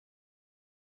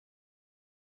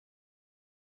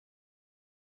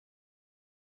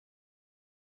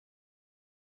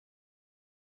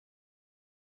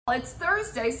It's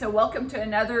Thursday, so welcome to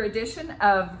another edition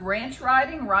of Ranch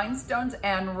Riding, Rhinestones,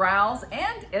 and Rowels,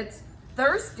 and it's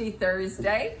Thirsty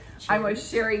Thursday. Cheers. I'm with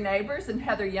Sherry Neighbors and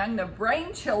Heather Young, the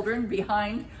brainchildren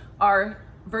behind our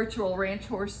virtual ranch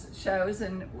horse shows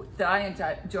and that I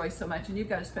enjoy so much, and you've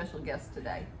got a special guest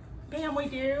today. Pam, we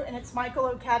do, and it's Michael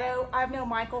Ocato. I've known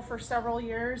Michael for several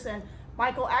years, and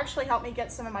Michael actually helped me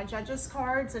get some of my judges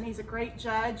cards, and he's a great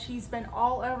judge. He's been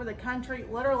all over the country,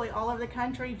 literally all over the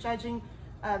country, judging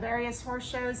various horse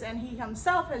shows, and he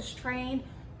himself has trained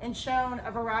and shown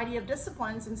a variety of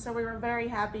disciplines, and so we were very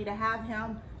happy to have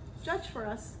him judge for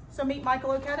us. So meet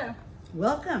Michael Ocato.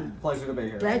 Welcome. Pleasure to be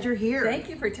here. Glad you're here. Thank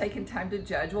you for taking time to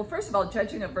judge. Well, first of all,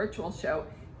 judging a virtual show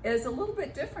is a little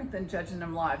bit different than judging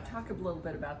them live. Talk a little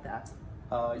bit about that.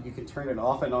 You can turn it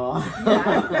off and on.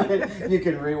 Yeah. You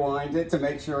can rewind it to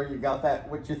make sure you got that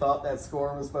what you thought that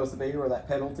score was supposed to be or that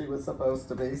penalty was supposed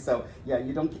to be. So yeah,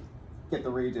 you don't get the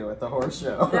redo at the horse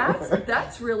show.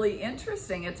 That's really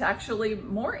interesting. It's actually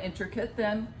more intricate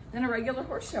than a regular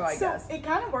horse show, I guess. So it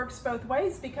kind of works both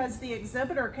ways because the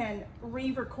exhibitor can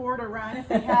re-record a run. If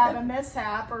they have a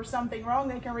mishap or something wrong,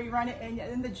 they can rerun it,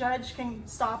 and the judge can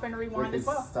stop and rewind as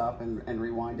well. Stop and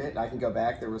rewind it. I can go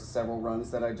back. There was several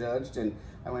runs that I judged, and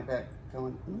I went back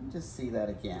going, let me just see that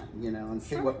again, and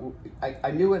see what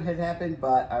I knew it had happened,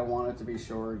 but I wanted to be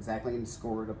sure exactly and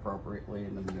score it appropriately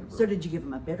in the maneuver. So did you give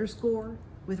him a better score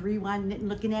with rewinding it and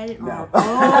looking at it? No.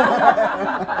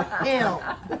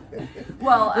 Hell.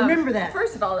 Well, remember that.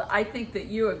 First of all, I think that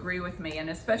you agree with me, and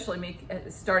especially me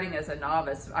starting as a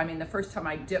novice. I mean, the first time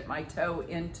I dipped my toe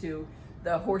into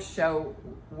the horse show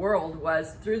world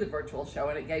was through the virtual show,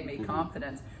 and it gave me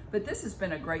confidence. But this has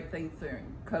been a great thing through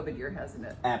COVID year, hasn't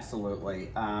it? Absolutely.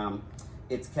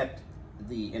 It's kept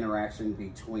the interaction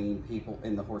between people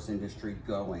in the horse industry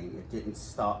going. It didn't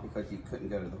stop because you couldn't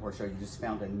go to the horse show. You just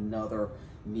found another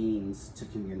means to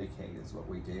communicate is what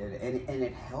we did. And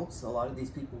it helps a lot of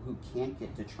these people who can't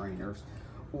get to trainers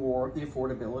or the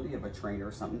affordability of a trainer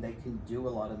or something. They can do a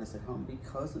lot of this at home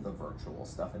because of the virtual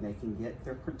stuff, and they can get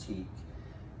their critique,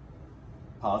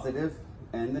 positive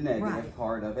and the negative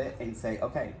part of it, and say,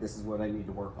 okay, this is what I need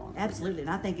to work on. Absolutely, and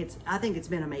I think it's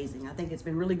been amazing. I think it's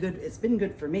been really good. It's been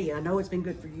good for me. I know it's been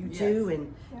good for you too,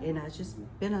 and it's just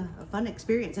been a fun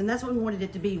experience. And that's what we wanted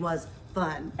it to be, was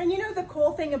fun. And the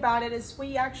cool thing about it is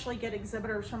we actually get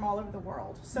exhibitors from all over the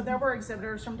world. So there were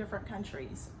exhibitors from different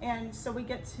countries, and so they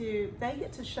get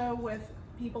to show with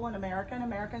people in America, and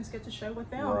Americans get to show with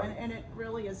them, and it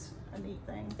really is a neat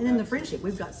thing. And in the friendship,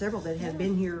 we've got several that have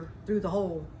been here through the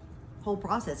whole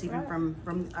process, even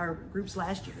from our groups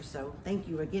last year. So thank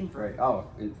you again for it. Oh,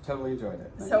 totally enjoyed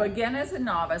it. So again, as a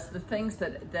novice, the things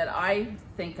that I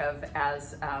think of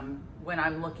as when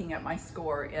I'm looking at my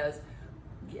score is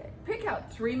pick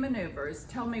out 3 maneuvers,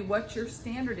 tell me what your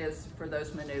standard is for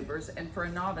those maneuvers, and for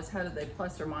a novice, how do they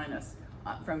plus or minus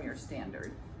from your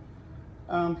standard?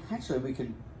 Actually,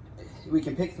 we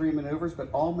can pick 3 maneuvers, but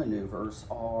all maneuvers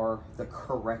are the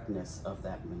correctness of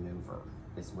that maneuver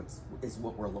is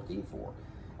what we're looking for,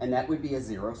 and that would be a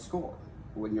 0 score.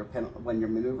 When your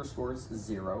maneuver score is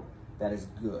 0, that is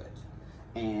good,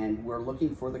 and we're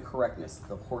looking for the correctness,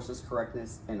 the horse's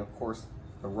correctness, and of course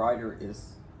the rider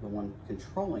is the one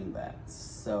controlling that.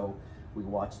 So we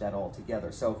watch that all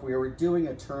together. So if we were doing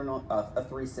a turn on a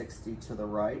 360 to the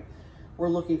right, we're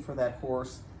looking for that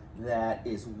horse that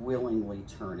is willingly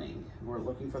turning. We're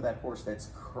looking for that horse that's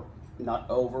not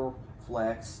over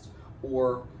flexed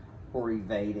or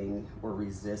evading or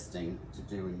resisting to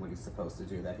doing what he's supposed to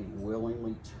do, that he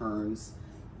willingly turns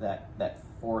that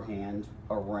forehand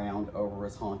around over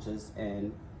his haunches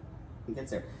and he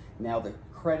gets there. Now the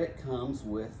credit comes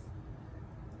with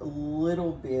a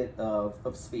little bit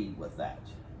of speed with that.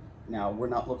 Now we're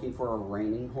not looking for a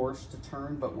reining horse to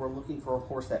turn, but we're looking for a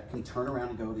horse that can turn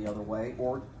around and go the other way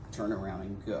or turn around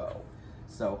and go.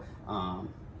 So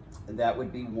that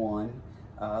would be one.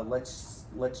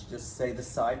 Let's just say the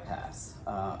side pass.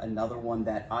 Another one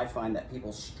that I find that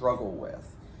people struggle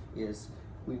with is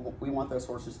we want those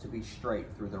horses to be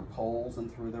straight through their poles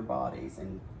and through their bodies,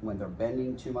 and when they're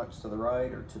bending too much to the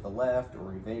right or to the left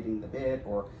or evading the bit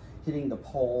or hitting the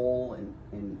pole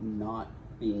and not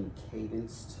being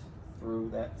cadenced through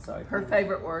that side. Her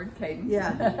favorite word, cadence.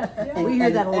 Yeah, we hear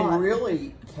that a lot. And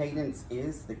really, cadence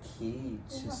is the key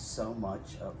to so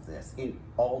much of this in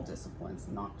all disciplines,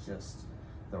 not just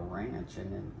the ranch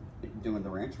and doing the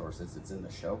ranch horses. It's in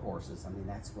the show horses. I mean,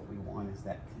 that's what we want, is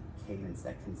that cadence,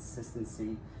 that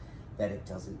consistency, that it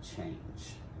doesn't change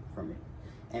from it.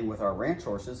 And with our ranch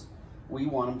horses, we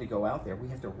want them to go out there. We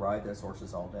have to ride those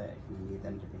horses all day. We need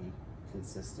them to be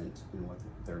consistent in what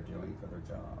they're doing for their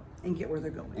job And get where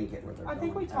they're going. and get where they're I going.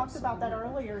 think we talked about that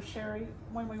Absolutely. earlier, Sherry,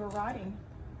 when we were riding,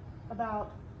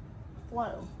 about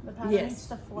flow. The pattern Yes, needs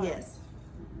to flow. yes.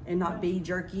 And not be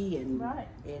jerky and Right.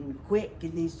 and quick.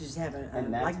 It needs to just have a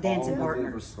And that's like dancing all maneuver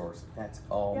partners. scores. That's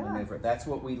all Yeah. maneuver. That's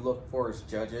what we look for as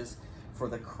judges for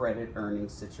the credit earning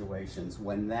situations.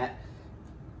 When that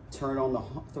turn on the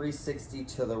 360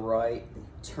 to the right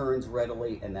turns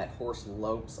readily and that horse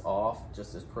lopes off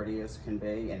just as pretty as can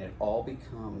be, and it all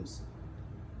becomes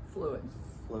Fluid.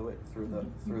 fluid through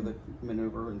the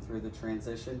maneuver and through the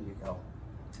transition, you go,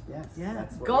 yes, Yeah.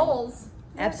 that's what Goals.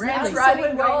 Absolutely. Ranch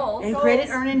riding goals. And Goals. credit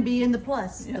earning being the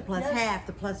plus, Yeah. the plus Yes. half,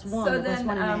 the plus one, So the plus then,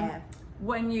 1.5.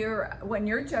 when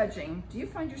you're judging, do you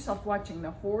find yourself watching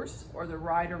the horse or the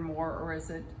rider more, or is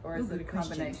it Ooh, a good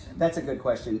question. combination? That's a good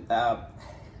question.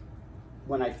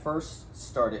 When I first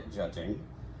started judging,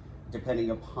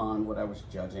 depending upon what I was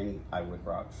judging, I would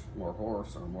watch more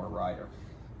horse or more rider.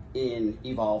 In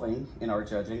evolving in our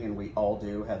judging, and we all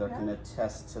do, Heather can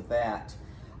attest to that,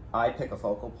 I pick a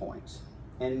focal point.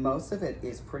 And most of it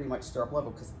is pretty much stirrup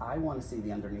level because I want to see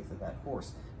the underneath of that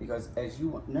horse. Because as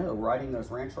you know, riding those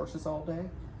ranch horses all day,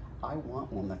 I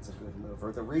want one that's a good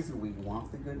mover. The reason we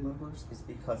want the good movers is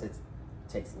because it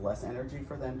takes less energy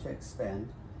for them to expend,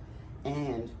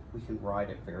 and we can ride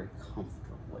it very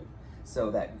comfortably.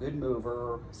 So that good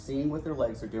mover, seeing what their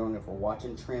legs are doing, if we're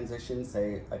watching transition,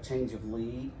 say a change of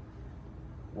lead,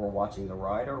 we're watching the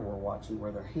rider, we're watching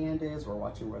where their hand is, we're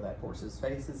watching where that horse's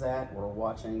face is at, we're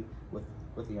watching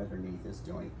what the underneath is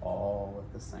doing all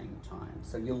at the same time.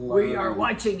 So you learn. We are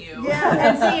watching you. Yeah,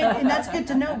 and see, and that's good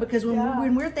to know because Yeah.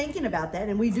 when we're thinking about that,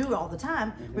 and we do it all the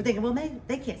time, Mm-hmm. we're thinking, well,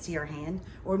 they can't see our hand,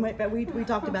 or but we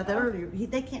talked about that earlier.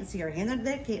 They can't see our hand,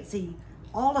 they can't see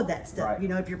all of that stuff. Right, You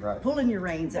know, if you're right. pulling your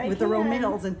reins They with the roll can.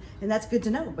 middles, and that's good to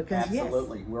know because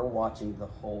Absolutely, we're watching the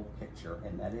whole picture,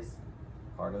 and that is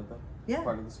part of the Yeah.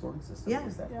 scoring system. Yeah.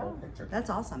 Is that whole picture? yes, that's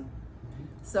awesome.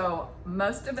 So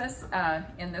most of us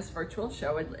in this virtual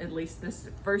show, at least this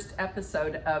first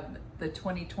episode of the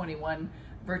 2021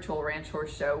 virtual Ranch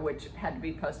Horse Show, which had to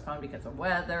be postponed because of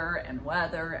weather and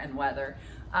weather and weather,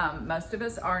 most of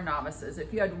us are novices.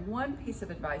 If you had one piece of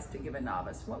advice to give a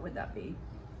novice, what would that be?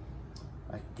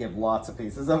 I give lots of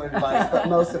pieces of advice, but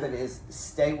most of it is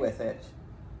stay with it.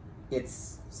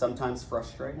 It's sometimes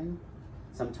frustrating,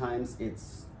 sometimes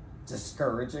it's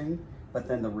discouraging, but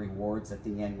then the rewards at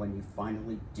the end when you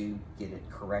finally do get it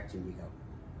correct and you go,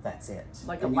 that's it.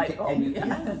 Like and a light bulb, And you yeah.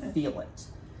 can feel it.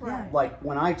 Right. Like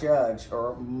when I judge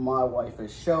or my wife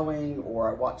is showing or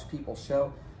I watch people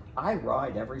show, I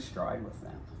ride every stride with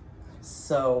them.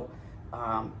 So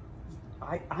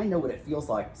I know what it feels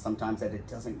like sometimes that it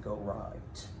doesn't go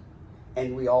right.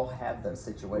 And we all have those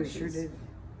We situations. sure do.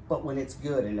 But when it's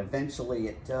good and eventually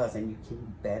it does and you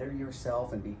can better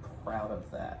yourself and be proud of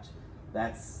that,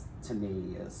 that's to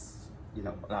me is, you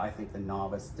know, what I think the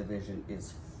novice division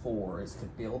is for, is to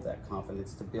build that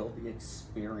confidence, to build the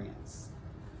experience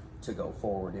to go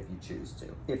forward if you choose to.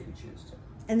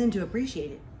 And then to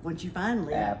appreciate it once you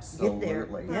finally get there.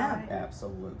 Absolutely. Yeah, Right.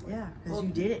 Absolutely. yeah, because Well,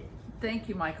 you did it. Thank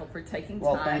you, Michael, for taking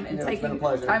Well, time thank and you. It's been a taking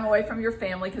pleasure. time away from your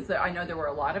family, because I know there were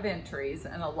a lot of entries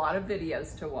and a lot of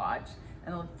videos to watch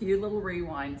and a few little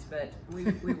rewinds, but we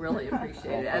really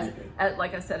appreciate it. Well, thank you.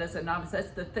 Like I said, as a novice,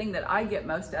 that's the thing that I get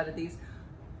most out of these.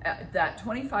 That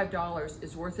 $25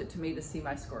 is worth it to me to see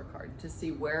my scorecard, to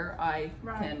see where I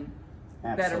Right. can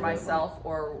better Absolutely. myself,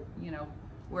 or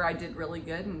where I did really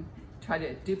good and try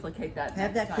to duplicate that.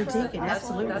 Have next that time. critique, and That's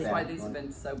absolutely. why these have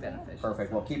been so beneficial.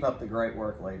 Perfect. Well, keep up the great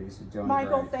work, ladies. You're doing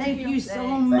Michael, great. thank Thank you so Thanks.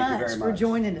 Thank you much very for much.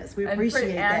 joining us. We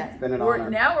appreciate that. It's been an honor.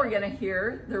 Now we're going to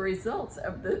hear the results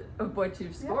of what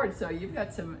you've scored. So you've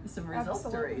got some results to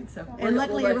Absolutely. read. So And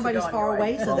luckily, everybody's far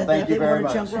away, so Well, that thank if they you very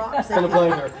want to much. jump rocks, It's they been a can.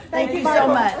 pleasure. Thank you Michael.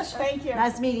 so much. Thank you.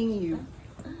 Nice meeting you.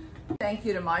 Thank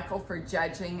you to Michael for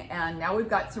judging. And now we've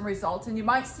got some results, and you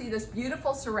might see this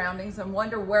beautiful surroundings and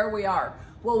wonder where we are.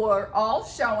 Well, we're all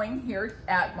showing here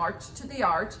at March to the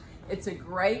Arch. It's a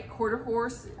great quarter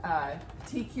horse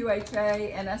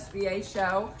TQHA NSVA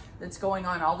show that's going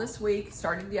on all this week,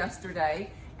 started yesterday.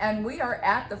 And we are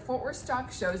at the Fort Worth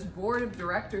Stock Show's Board of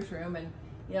Directors room. And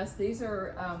yes, these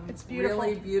are It's beautiful.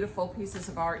 really beautiful pieces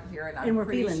of art here. And I'm And we're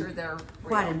pretty feeling sure they're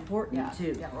quite real. important, Yeah,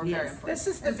 too. Yeah, we're Yes. very important. This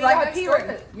is the It's right VIP next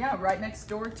door room. right next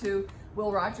door to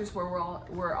Will Rogers, where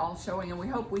we're all showing, and we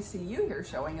hope we see you here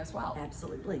showing as well.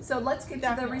 Absolutely. So let's get to the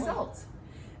Definitely. results.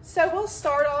 So we'll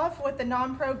start off with the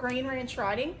non-pro Green Ranch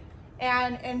riding.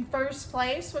 And in first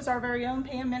place was our very own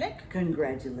Pam Minnick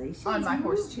Congratulations. On my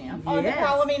horse champ. on the Yes.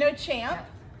 Palomino Champ.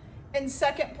 In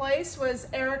second place was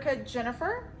Erica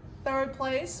Jennifer. Third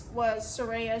place was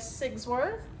Soraya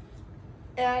Sigsworth.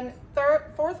 And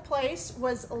fourth place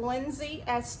was Lindsay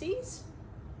Estes.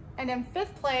 And in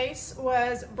fifth place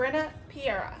was Brenna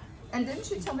Piera. And didn't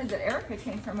you tell me that Erica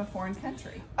came from a foreign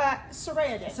country?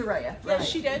 Soraya did. Soraya, Yes, right.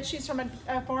 she did. She's from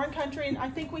a foreign country, and I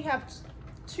think we have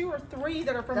 2 or 3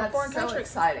 that are from a foreign That's so country.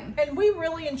 exciting. And we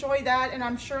really enjoy that, and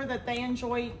I'm sure that they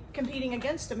enjoy competing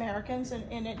against Americans, and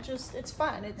it's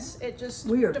fun. It just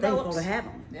We are develops, thankful to have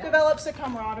them. Yeah. develops a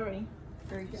camaraderie.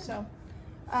 Very good. So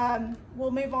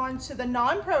we'll move on to the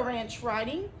non-pro ranch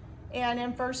riding, and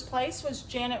in first place was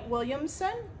Janet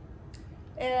Williamson,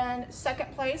 and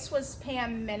second place was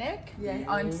Pam Minnick Yay,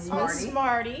 on on Smarty.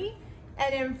 Smarty,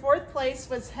 and in fourth place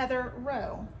was Heather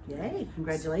Rowe. Yay,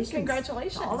 congratulations.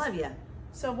 Congratulations. To all of you.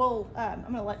 So we'll, I'm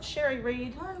gonna let Sherry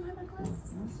read. Oh, I don't have my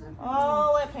glasses.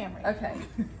 I'll let Pam read. Okay.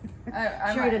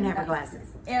 I'm Sherry didn't have her right. glasses.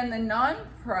 In the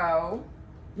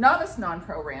novice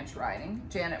non-pro ranch riding,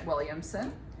 Janet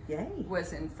Williamson Yay.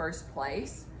 was in first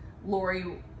place. Lori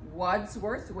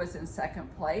Wadsworth was in second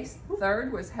place.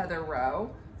 Third was Heather Rowe.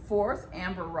 Fourth,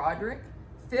 Amber Roderick.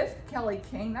 Fifth, Kelly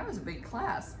King. That was a big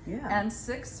class. Yeah. And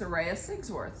sixth, Soraya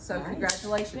Sigsworth. So Nice.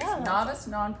 congratulations. Yeah, that's- Novice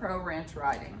non-pro ranch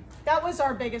riding. That was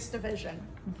our biggest division.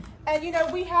 And you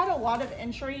know, we had a lot of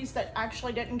entries that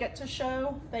actually didn't get to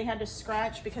show. They had to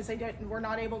scratch because were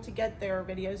not able to get their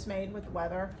videos made with the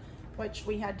weather, which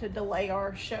we had to delay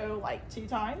our show like 2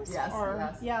 times. Yes,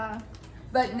 yes. Yeah.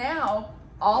 But now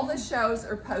all the shows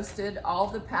are posted, all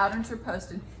the patterns are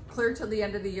posted clear till the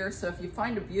end of the year. So if you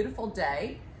find a beautiful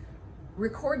day,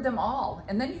 record them all,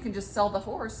 and then you can just sell the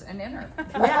horse and enter.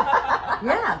 Yeah.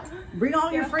 Yeah. Bring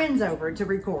all your friends over to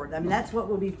record. I mean, that's what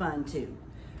will be fun too.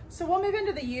 So we'll move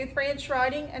into the youth ranch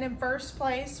riding, and in first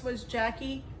place was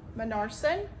Jackie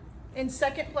Menarson. In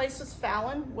second place was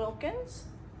Fallon Wilkins.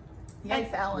 Yay,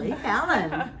 Fallon. Hey,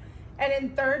 Fallon. And in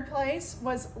third place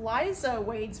was Liza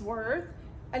Wadesworth.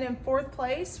 And in fourth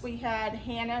place, we had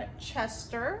Hannah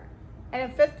Chester. And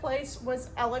in fifth place was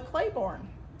Ella Claiborne.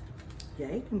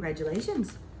 Yay,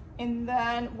 congratulations. And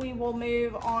then we will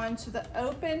move on to the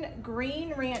open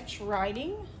green ranch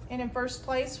riding. And in first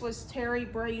place was Terry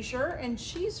Brazier, and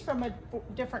she's from a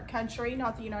different country,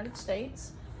 not the United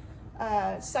States.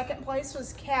 Second place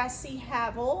was Cassie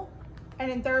Havel.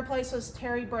 And in third place was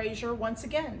Terry Brazier once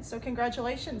again. So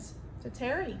congratulations to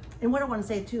Terry. And what I want to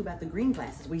say too about the green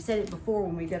classes, we said it before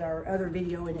when we did our other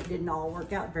video and it didn't all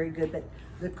work out very good, but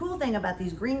the cool thing about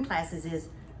these green classes is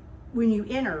when you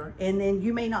enter, and then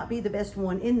you may not be the best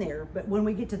one in there, but when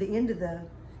we get to the end of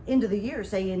the year,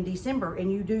 say in December,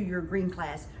 and you do your green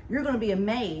class, you're going to be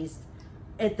amazed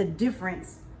at the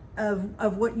difference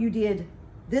of what you did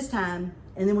this time,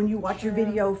 and then when you watch your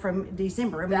video from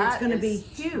December, I mean, it's going to be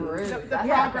huge. The That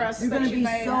progress happens. You're going to that be you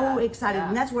made. so excited, Yeah.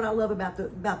 and that's what I love about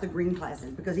the green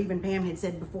classes, because even Pam had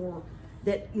said before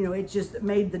that, you know, it just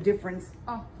made the difference,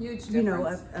 Oh, huge difference. you know,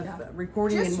 of Yeah.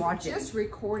 recording and Just- watching. Just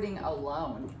recording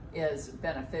alone is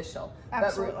beneficial.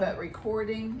 Absolutely. But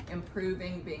recording,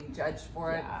 improving, being judged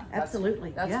for it. Yeah. that's- Absolutely,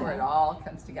 That's yeah. where it all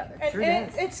comes together. And, Sure and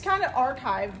does. it's kind of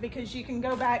archived because you can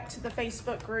go back to the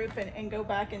Facebook group and go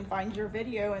back and find your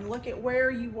video and look at where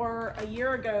you were a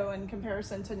year ago in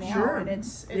comparison to now. Sure, And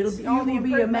it's you all will the be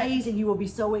improvement. amazed, and you will be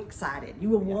so excited. You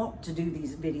will want to do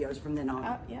these videos from then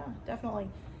on. Yeah,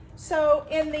 definitely. So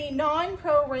in the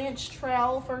non-pro ranch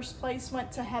trail, first place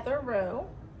went to Heather Rowe.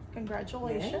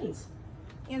 Congratulations.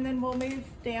 And then we'll move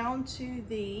down to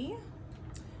the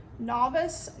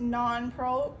novice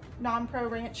non-pro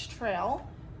ranch trail.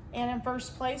 And in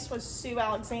first place was Sue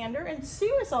Alexander, and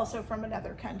Sue is also from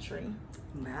another country.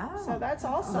 Wow, So that's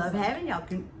awesome. love having y'all.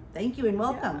 Thank you and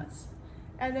welcome. Yes.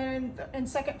 And then in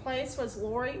second place was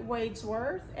Lori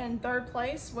Wadesworth, and third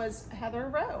place was Heather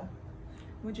Rowe.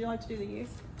 Would you like to do the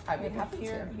youth? I'd be Maybe happy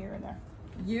here, to. Here and there.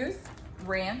 Youth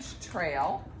Ranch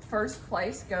Trail. First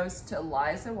place goes to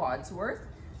Liza Wadsworth.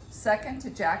 Second to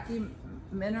Jackie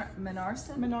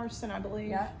Menarson. Menarson, I believe.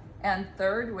 Yeah. And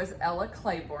third was Ella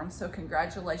Claiborne. So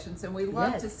congratulations. And we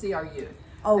love Yes. to see our youth.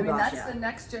 Oh, I mean, gosh, that's yeah. the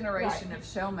next generation Right. of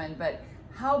showmen, but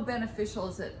how beneficial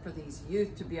is it for these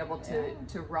youth to be able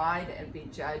to ride and be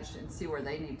judged and see where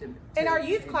they need to And our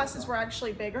youth to classes go. were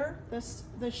actually bigger this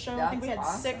show. I think we had That's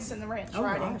awesome. 6 in the ranch Oh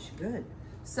riding. gosh, good.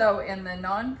 So in the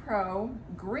non-pro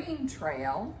green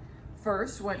trail,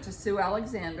 first went to Sue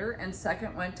Alexander and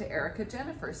second went to Erica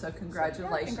Jennifer. So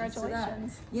congratulations, to that.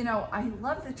 congratulations. You know, I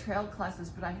love the trail classes,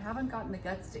 but I haven't gotten the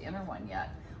guts to enter one yet.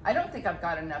 I don't think I've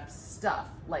got enough stuff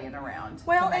laying around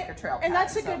Well, to make a trail and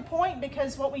that's a pattern, good point,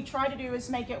 because what we try to do is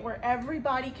make it where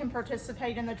everybody can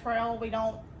participate in the trail. We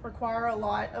don't require a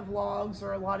lot of logs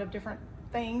or a lot of different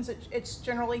things. It's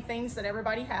generally things that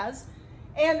everybody has.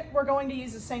 And we're going to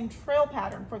use the same trail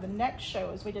pattern for the next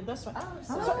show as we did this one. Oh,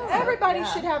 So everybody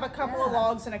yeah. should have a couple of Yeah.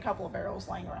 logs and a couple of barrels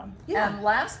laying around. Yeah. And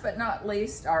last but not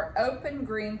least, our open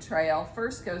green trail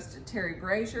first goes to Terry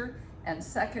Brazier and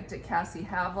second to Cassie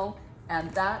Havel. And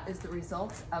that is the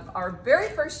result of our very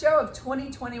first show of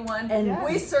 2021. And Yeah.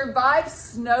 we survived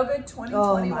Snowvid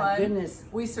 2021. Oh my goodness.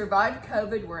 We survived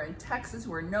COVID. We're in Texas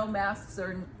where no masks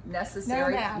are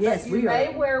necessary. No masks. Yes, You we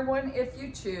may are. wear one if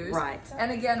you choose. Right.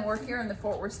 And again, we're here in the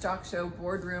Fort Worth Stock Show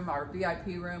boardroom, our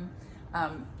VIP room,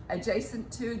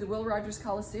 adjacent to the Will Rogers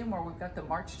Coliseum where we've got the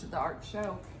March to the Art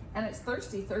show. And it's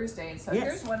Thirsty Thursday. And so Yes.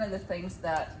 here's one of the things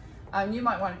that you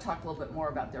might want to talk a little bit more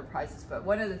about their prizes, but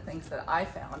one of the things that I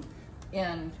found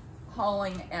in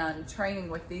hauling and training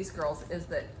with these girls is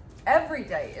that every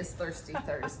day is Thirsty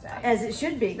Thursday. As it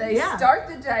should be. They yeah. start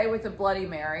the day with a Bloody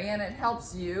Mary, and it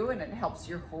helps you, and it helps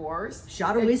your horse.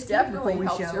 Shot of It whiskey definitely before we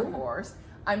helps show. your horse.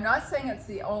 I'm not saying it's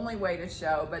the only way to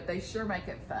show, but they sure make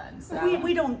it fun. So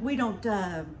We don't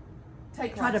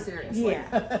take try life to seriously.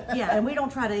 yeah, and we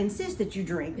don't try to insist that you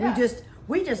drink. Yeah.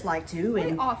 We just like to,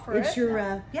 and offer it's it.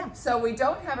 your So we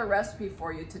don't have a recipe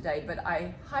for you today, but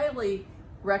I highly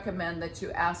recommend that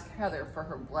you ask Heather for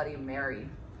her Bloody Mary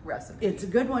recipe. It's a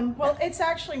good one. Well, it's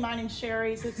actually mine and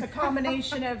Sherry's. It's a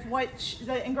combination of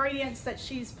the ingredients that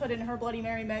she's put in her Bloody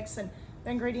Mary mix and the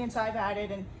ingredients I've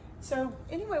added. And so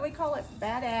anyway, we call it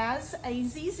Badass,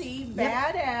 AZZ,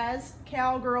 Badass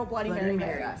Cowgirl Bloody Mary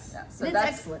Mary. Marys. Yeah, so It's that's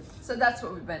excellent. So that's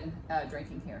what we've been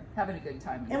drinking here, having a good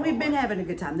time. And we've been having a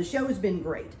good time. The show has been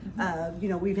great.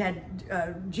 We've had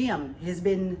Jim has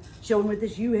been showing with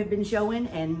us. You have been showing,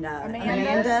 and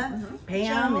Amanda,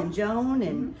 Pam, Joan. and Joan,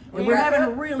 and We've we're got- having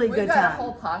a really we've good got time. a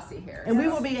whole posse here. And we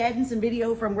will be adding some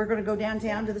video from. We're going to go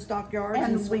downtown to the stockyards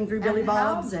and swing through Billy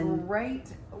Bob's How and. great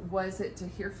was it to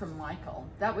hear from Michael?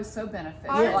 That was so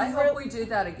beneficial. Yes. I hope we do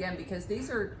that again because these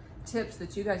are tips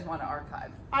that you guys want to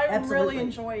archive. I Absolutely. really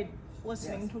enjoyed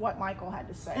listening to what Michael had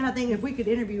to say. And I think if we could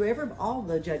interview all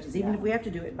the judges, even if we have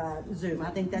to do it by Zoom, I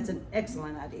think that's an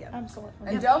excellent idea. Absolutely.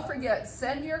 And don't forget,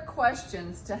 send your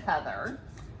questions to Heather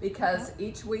because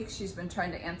each week she's been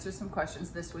trying to answer some questions.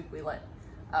 This week we let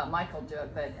Michael do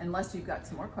it, but unless you've got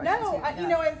some more questions. No,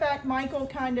 here, in fact, Michael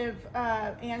kind of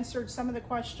answered some of the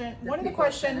question. One of the people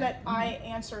question sent that I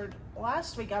answered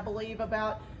last week, I believe,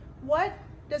 about what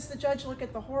does the judge look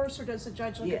at the horse or does the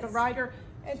judge look at the Yes. rider?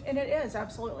 And it is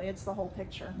absolutely, it's the whole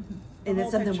picture. The And it's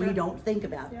whole something we picture. don't think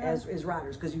about Yeah. as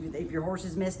riders, because if your horse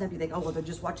is messing up, you think, oh, well, they're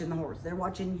just watching the horse. They're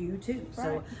watching you too. So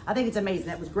Right. I think it's amazing.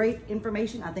 That was great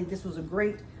information. I think this was a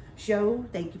great show.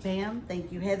 Thank you, Pam.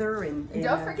 Thank you, Heather. And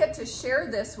don't forget to share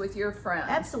this with your friends.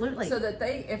 Absolutely. So that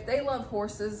if they love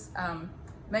horses,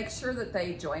 make sure that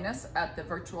they join us at the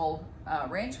virtual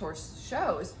ranch horse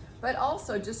shows, but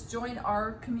also just join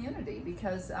our community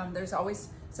because there's always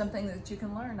something that you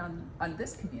can learn on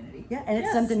this community. Yeah, and it's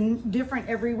Yes. something different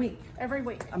every week. Every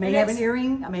week. I may And have an it's-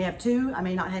 earring. I may have two. I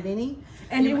may not have any.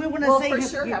 And we want to We'll say for that-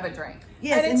 sure have a drink.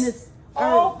 Yes, and and it's this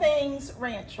all things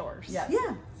ranch horse. Yes.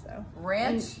 yeah. So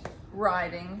Ranch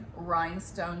riding,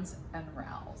 rhinestones, and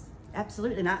rowels.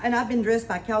 Absolutely, and I've been dressed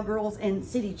by Cowgirls and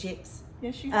City Chicks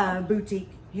yes, you have. boutique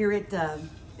here at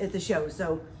the show.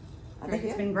 So I think Very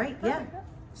it's good. been great. Yeah.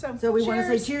 So We want to say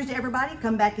cheers. cheers to everybody.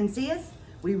 Come back and see us.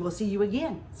 We will see you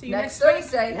again. See you Next next week.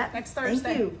 Thursday. Yeah. Next Thank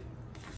Thursday. you.